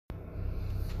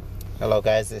Hello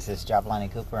guys, this is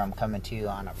Jablani Cooper. I'm coming to you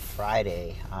on a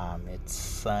Friday. It's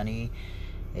sunny.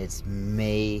 It's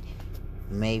May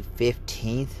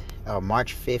 15th or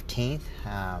March 15th.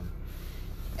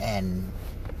 And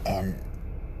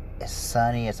it's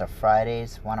sunny. It's a Friday.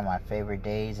 It's one of my favorite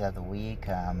days of the week.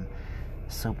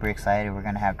 Super excited. We're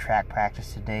gonna have track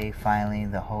practice today. Finally,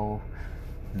 the whole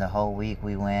week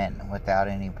we went without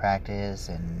any practice,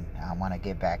 and I want to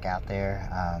get back out there.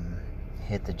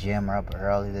 Hit the gym up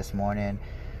early this morning.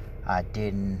 I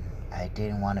didn't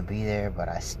want to be there, but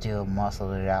I still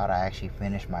muscled it out. I actually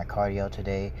finished my cardio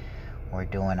today. We're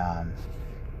doing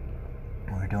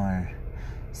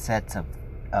sets of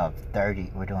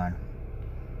 30. We're doing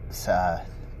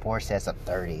 4 sets of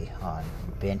 30 on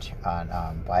bench,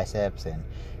 on biceps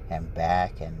and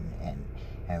back, and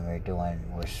we're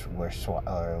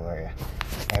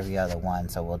every other one.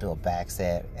 So we'll do a back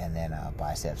set and then a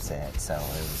bicep set. So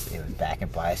it was back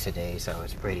and biceps today. So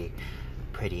it's pretty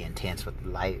intense with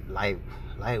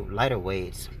lighter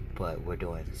weights, but we're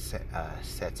doing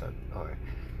sets of, or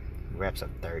reps of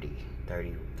 30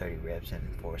 reps in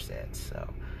 4 sets.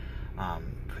 So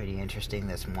pretty interesting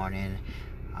this morning.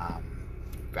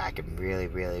 I can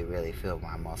really feel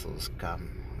my muscles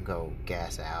go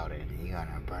gas out, and you're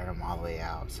gonna burn them all the way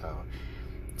out.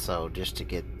 So just to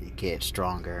get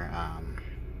stronger,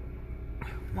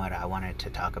 what I wanted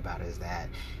to talk about is that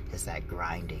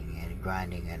grinding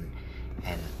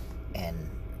and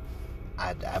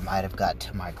I might have got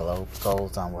to my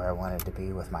goals on where I wanted to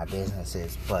be with my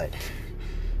businesses, but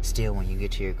still, when you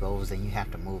get to your goals, then you have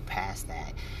to move past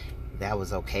that. That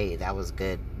was okay. That was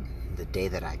good the day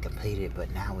that I completed,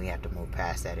 but now we have to move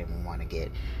past that, and we want to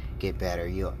get better.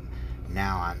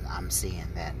 Now I'm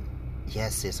seeing that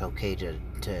yes, it's okay to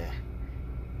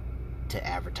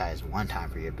advertise one time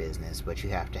for your business, but you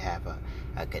have to have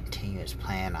a continuous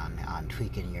plan on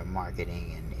tweaking your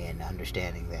marketing and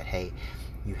understanding that, hey,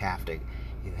 you have to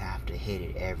hit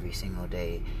it every single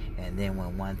day. And then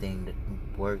when one thing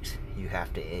works, you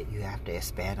have to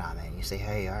expand on that. And you say,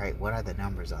 hey, all right, what are the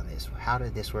numbers on this? How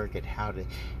did this work, and how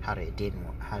it didn't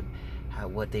work?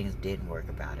 What things didn't work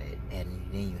about it? And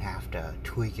then you have to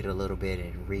tweak it a little bit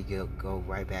and go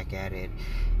right back at it,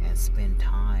 and spend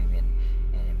time and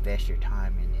invest your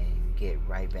time and get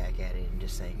right back at it, and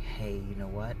just saying, hey, you know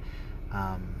what?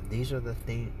 These are the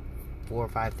 4 or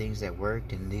 5 things that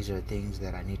worked, and these are the things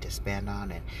that I need to spend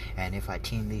on, and if I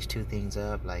team these 2 things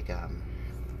up, like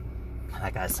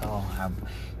I saw,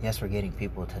 yes, we're getting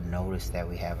people to notice that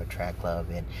we have a track club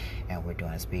and we're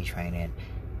doing speed training.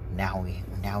 Now we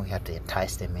have to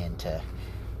entice them into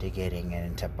getting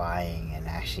into buying and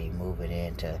actually moving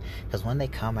into, because when they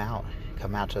come out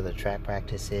to the track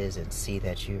practices and see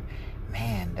that you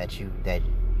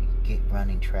get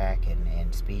running track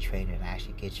and speed training and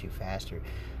actually gets you faster,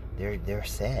 they're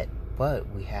set. But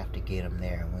we have to get them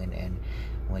there.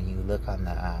 When you look on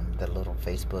the little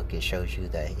Facebook, it shows you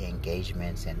the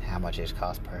engagements and how much it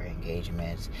costs per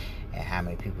engagements and how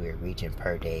many people you're reaching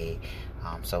per day.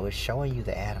 So it's showing you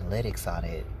the analytics on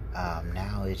it.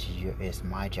 Now it's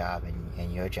my job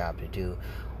and your job to do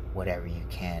whatever you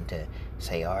can to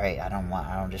say, all right, I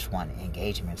don't just want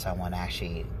engagements, I want to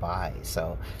actually buy.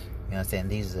 So you know what I'm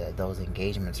saying, those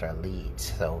engagements are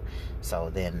leads. So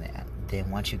then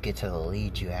once you get to the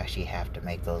leads, you actually have to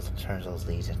turn those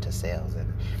leads into sales.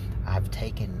 And I've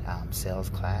taken sales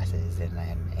classes, and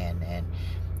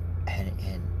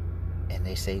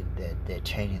they say that they're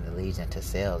changing the leads into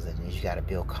sales, and you got to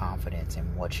build confidence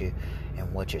in what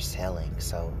you're selling.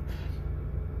 So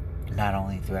not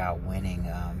only throughout winning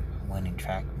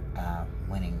track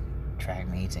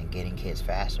meets and getting kids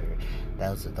faster,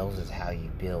 those is how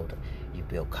you build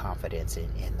confidence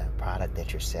in the product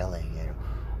that you're selling.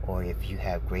 Or if you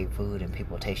have great food and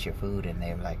people taste your food and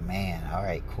they're like, man, all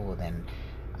right, cool, then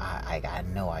I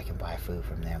know I can buy food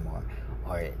from them, or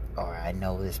I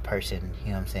know this person, you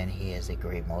know what I'm saying, he is a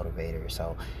great motivator,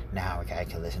 so now I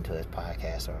can listen to his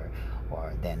podcast,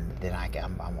 or then I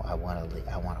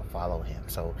want to follow him.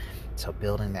 So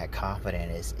building that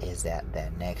confidence is that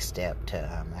next step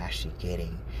to actually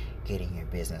getting your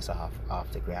business off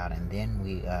the ground. And then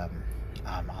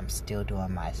I'm still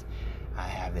doing I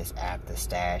have this app, The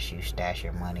Stash. You stash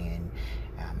your money,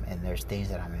 and there's things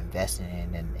that I'm investing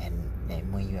in,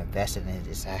 and when you invest in it,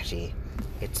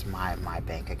 it's my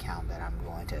bank account that I'm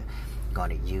going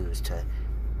to use to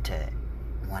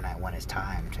when it's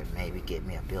time to maybe get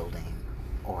me a building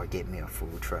or get me a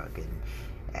food truck,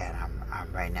 and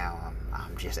I'm right now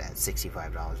I'm just at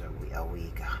 $65 a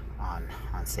week on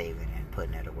saving and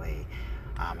putting it away.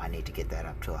 I need to get that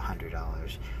up to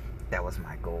 $100. That was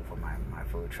my goal for my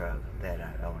food truck, that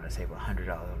I want to save $100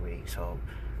 a week. So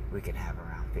we can have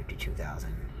around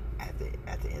 52,000 at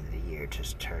the end of the year to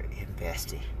start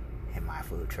investing in my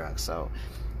food truck. So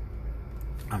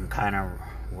I'm kind of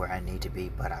where I need to be,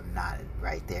 but I'm not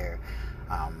right there.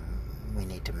 We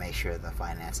need to make sure the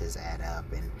finances add up,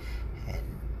 and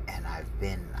I've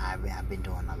been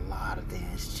doing a lot of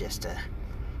things just to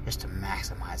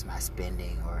maximize my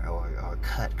spending, or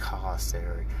cut costs,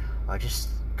 or just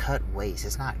cut waste.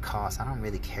 It's not cost. I don't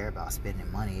really care about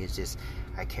spending money. It's just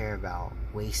I care about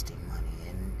wasting money.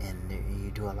 And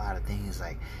you do a lot of things,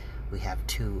 like we have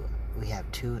two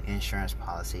insurance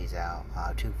policies out,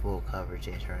 two full coverage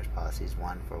insurance policies,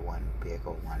 one for one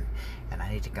vehicle, and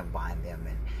I need to combine them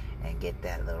and get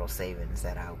that little savings,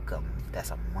 that outcome. That's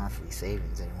a monthly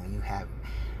savings. And when you have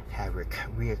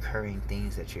reoccurring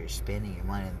things that you're spending your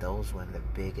money, and those one the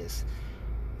biggest,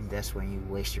 that's when you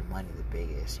waste your money the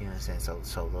biggest. You know what I'm saying?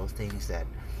 So those things that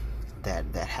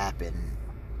happen,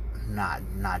 not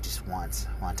just one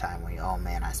time when you, oh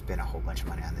man, I spent a whole bunch of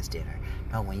money on this dinner.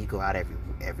 No, when you go out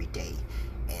every day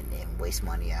and waste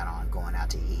money out on going out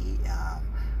to eat,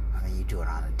 I mean, you do it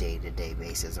on a day-to-day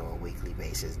basis or a weekly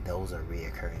basis. Those are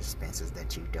reoccurring expenses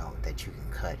that you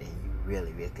can cut, and you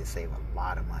really can save a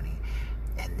lot of money.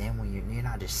 And then when you're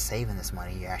not just saving this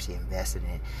money, you're actually investing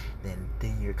it.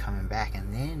 Then you're coming back,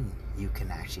 and then you can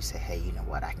actually say, hey, you know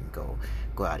what? I can go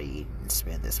out to eat and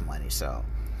spend this money. So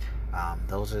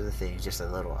those are the things. Just a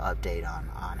little update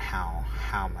on how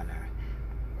I'm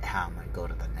gonna go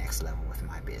to the next level with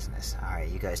my business. All right,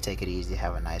 you guys take it easy.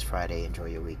 Have a nice Friday. Enjoy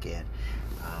your weekend.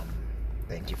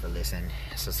 Thank you for listening.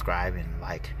 Subscribe and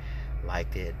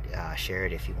like it. Share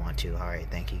it if you want to. All right,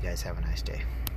 thank you guys. Have a nice day.